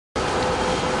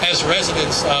As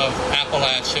residents of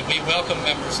Appalachia, we welcome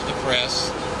members of the press,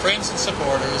 friends and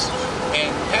supporters, and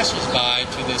passers-by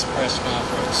to this press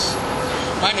conference.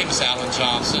 My name is Alan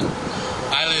Johnson.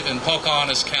 I live in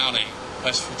Pocahontas County,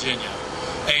 West Virginia,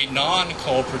 a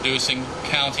non-coal producing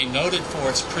county noted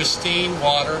for its pristine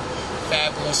water,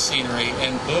 fabulous scenery,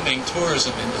 and booming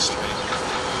tourism industry.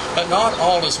 But not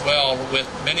all is well with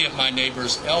many of my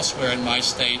neighbors elsewhere in my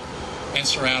state and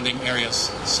surrounding areas,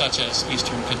 such as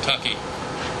eastern Kentucky,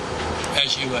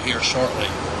 as you will hear shortly.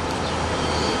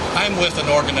 I'm with an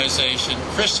organization,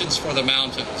 Christians for the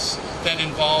Mountains, that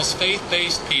involves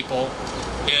faith-based people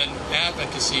in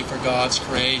advocacy for God's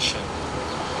creation.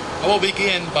 I will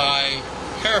begin by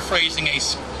paraphrasing a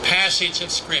passage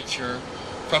of Scripture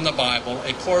from the Bible,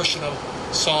 a portion of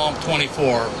Psalm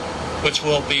 24, which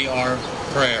will be our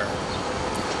prayer.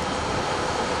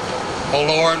 O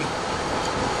Lord,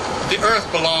 the earth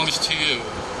belongs to you.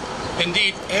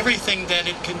 Indeed, everything that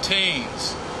it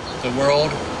contains, the world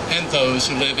and those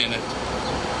who live in it.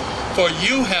 For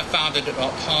you have founded it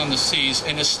upon the seas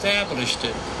and established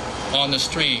it on the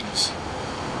streams.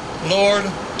 Lord,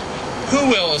 who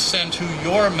will ascend to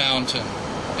your mountain,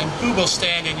 and who will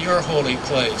stand in your holy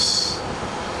place?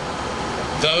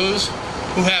 Those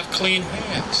who have clean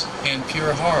hands and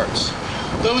pure hearts,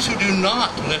 those who do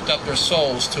not lift up their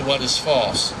souls to what is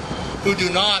false, who do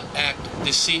not act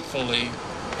deceitfully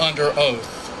under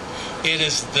oath. It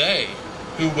is they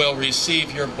who will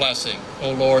receive your blessing,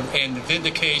 O Lord, and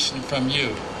vindication from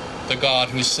you, the God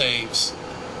who saves.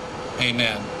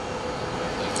 Amen.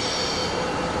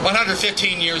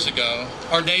 115 years ago,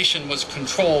 our nation was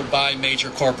controlled by major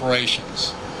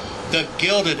corporations. The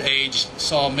Gilded Age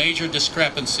saw major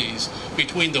discrepancies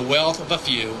between the wealth of a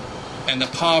few and the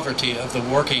poverty of the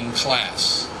working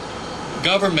class.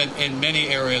 Government in many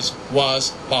areas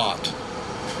was bought.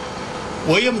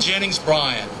 William Jennings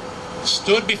Bryan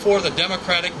stood before the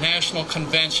Democratic National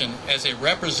Convention as a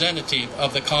representative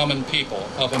of the common people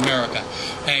of America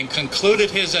and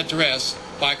concluded his address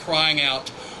by crying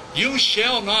out, "You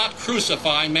shall not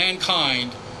crucify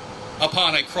mankind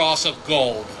upon a cross of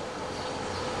gold."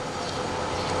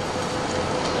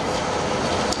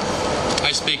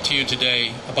 I speak to you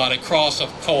today about a cross of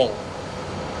coal.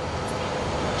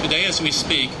 Today as we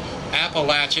speak,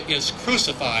 Appalachia is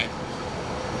crucified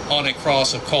on a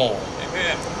cross of coal.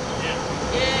 Amen.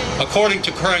 According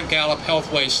to current Gallup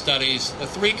Healthway studies, the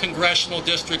 3 congressional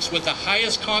districts with the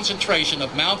highest concentration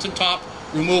of mountaintop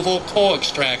removal coal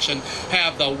extraction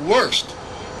have the worst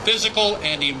physical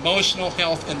and emotional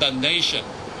health in the nation.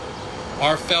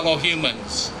 Our fellow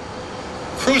humans,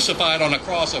 crucified on a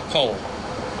cross of coal.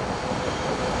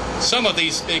 Some of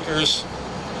these speakers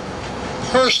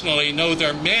personally know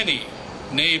their many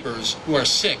neighbors who are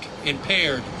sick,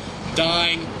 impaired,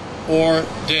 dying, or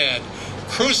dead,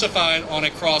 crucified on a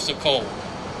cross of coal.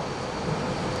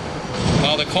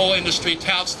 While the coal industry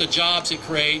touts the jobs it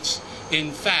creates,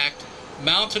 in fact,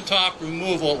 mountaintop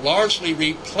removal largely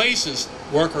replaces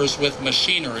workers with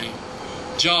machinery,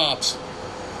 jobs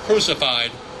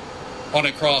crucified on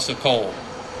a cross of coal.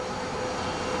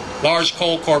 Large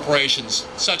coal corporations,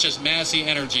 such as Massey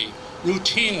Energy,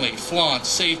 routinely flaunt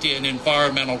safety and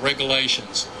environmental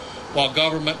regulations, while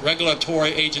government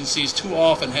regulatory agencies too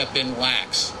often have been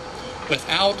lax.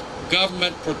 Without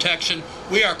government protection,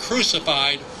 we are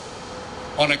crucified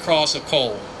on a cross of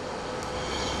coal.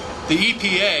 The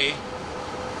EPA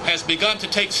has begun to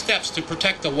take steps to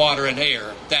protect the water and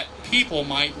air that people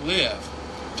might live.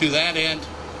 To that end,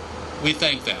 we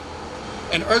thank them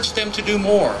and urge them to do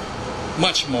more,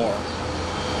 much more.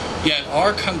 Yet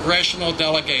our congressional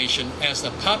delegation, as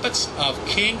the puppets of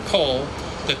King Coal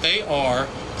that they are,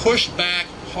 push back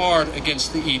hard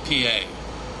against the EPA.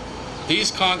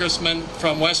 These congressmen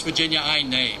from West Virginia I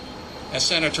name, as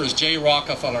Senators Jay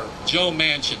Rockefeller, Joe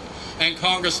Manchin, and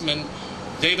Congressman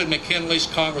David McKinley's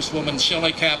Congresswoman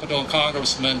Shelley Capito, and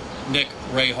Congressman Nick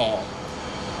Rahall.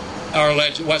 Our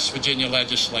West Virginia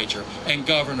legislature and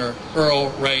Governor Earl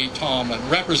Ray Tomlin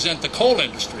represent the coal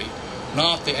industry,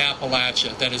 not the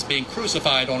Appalachia that is being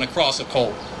crucified on a cross of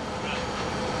coal.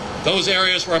 Those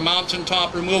areas where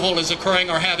mountaintop removal is occurring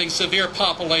are having severe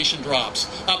population drops,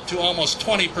 up to almost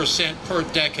 20% per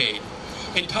decade.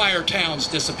 Entire towns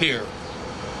disappear.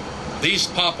 These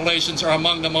populations are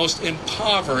among the most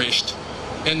impoverished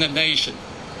in the nation,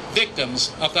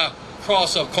 victims of the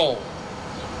cross of coal.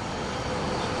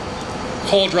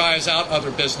 Coal drives out other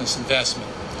business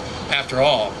investment. After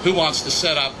all, who wants to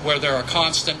set up where there are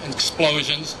constant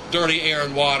explosions, dirty air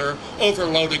and water,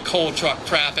 overloaded coal truck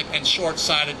traffic, and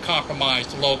short-sighted,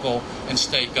 compromised local and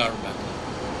state government?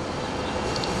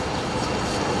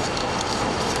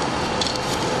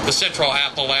 The Central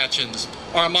Appalachians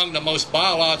are among the most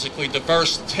biologically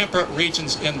diverse temperate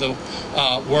regions in the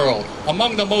world,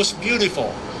 among the most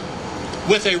beautiful,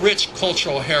 with a rich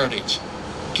cultural heritage,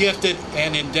 gifted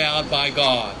and endowed by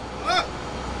God,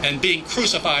 and being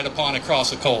crucified upon a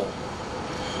cross of coal.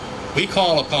 We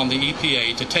call upon the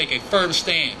EPA to take a firm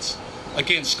stance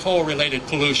against coal-related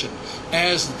pollution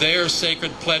as their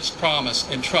sacred pledged promise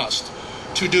and trust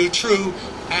to do true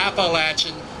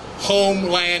Appalachian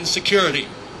homeland security.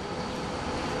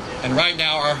 And right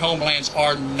now our homelands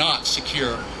are not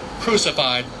secure,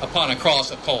 crucified upon a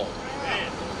cross of coal.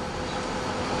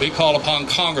 We call upon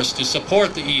Congress to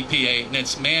support the EPA in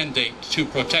its mandate to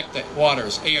protect the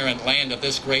waters, air, and land of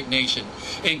this great nation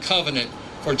in covenant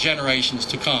for generations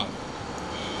to come.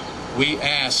 We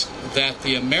ask that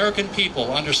the American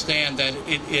people understand that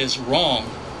it is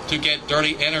wrong to get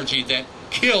dirty energy that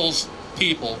kills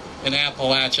people in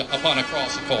Appalachia upon a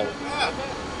cross of coal,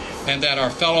 and that our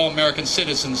fellow American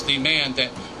citizens demand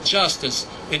that justice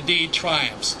indeed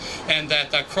triumphs and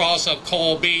that the cross of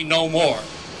coal be no more.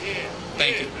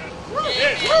 Thank you.